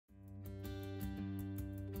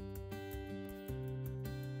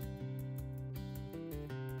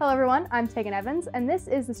Hello everyone, I'm Taegan Evans, and this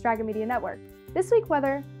is the Straga Media Network. This week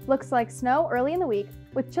weather looks like snow early in the week,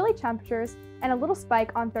 with chilly temperatures and a little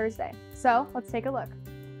spike on Thursday. So let's take a look.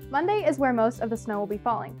 Monday is where most of the snow will be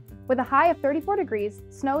falling. With a high of 34 degrees,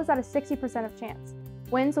 snow is at a 60% of chance.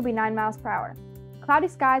 Winds will be 9 miles per hour. Cloudy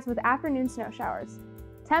skies with afternoon snow showers.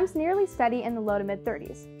 Temps nearly steady in the low to mid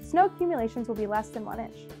 30s. Snow accumulations will be less than 1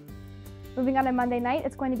 inch. Moving on to Monday night,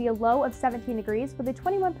 it's going to be a low of 17 degrees with a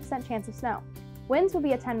 21% chance of snow. Winds will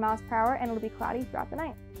be at 10 miles per hour and it'll be cloudy throughout the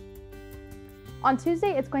night. On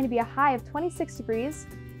Tuesday, it's going to be a high of 26 degrees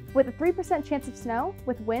with a 3% chance of snow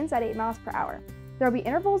with winds at 8 miles per hour. There will be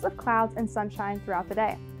intervals of clouds and sunshine throughout the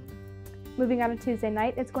day. Moving on to Tuesday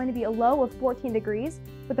night, it's going to be a low of 14 degrees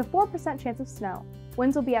with a 4% chance of snow.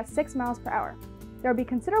 Winds will be at 6 miles per hour. There will be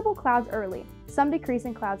considerable clouds early, some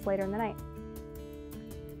decreasing clouds later in the night.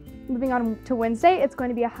 Moving on to Wednesday, it's going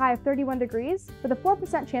to be a high of 31 degrees with a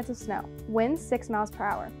 4% chance of snow. Winds 6 miles per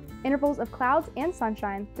hour. Intervals of clouds and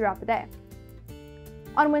sunshine throughout the day.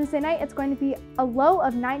 On Wednesday night, it's going to be a low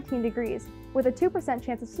of 19 degrees with a 2%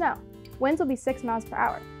 chance of snow. Winds will be 6 miles per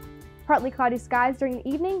hour. Partly cloudy skies during the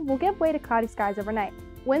evening will give way to cloudy skies overnight.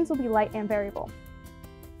 Winds will be light and variable.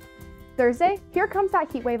 Thursday, here comes that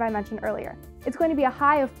heat wave I mentioned earlier. It's going to be a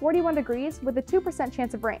high of 41 degrees with a 2%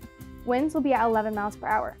 chance of rain. Winds will be at 11 miles per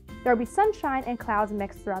hour. There will be sunshine and clouds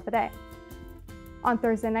mixed throughout the day. On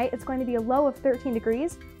Thursday night, it's going to be a low of 13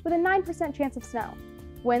 degrees with a 9% chance of snow.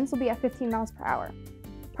 Winds will be at 15 miles per hour.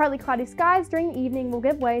 Partly cloudy skies during the evening will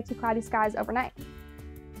give way to cloudy skies overnight.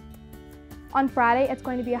 On Friday, it's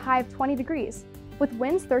going to be a high of 20 degrees. With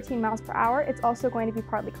winds 13 miles per hour, it's also going to be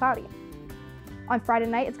partly cloudy. On Friday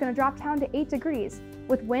night, it's going to drop down to 8 degrees,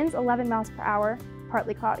 with winds 11 miles per hour,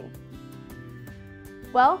 partly cloudy.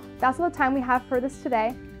 Well, that's all the time we have for this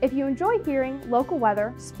today. If you enjoy hearing local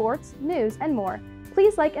weather, sports, news, and more,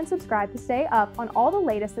 please like and subscribe to stay up on all the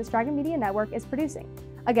latest the Straga Media Network is producing.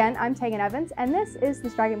 Again, I'm Taegan Evans, and this is the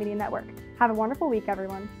Straga Media Network. Have a wonderful week,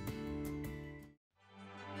 everyone.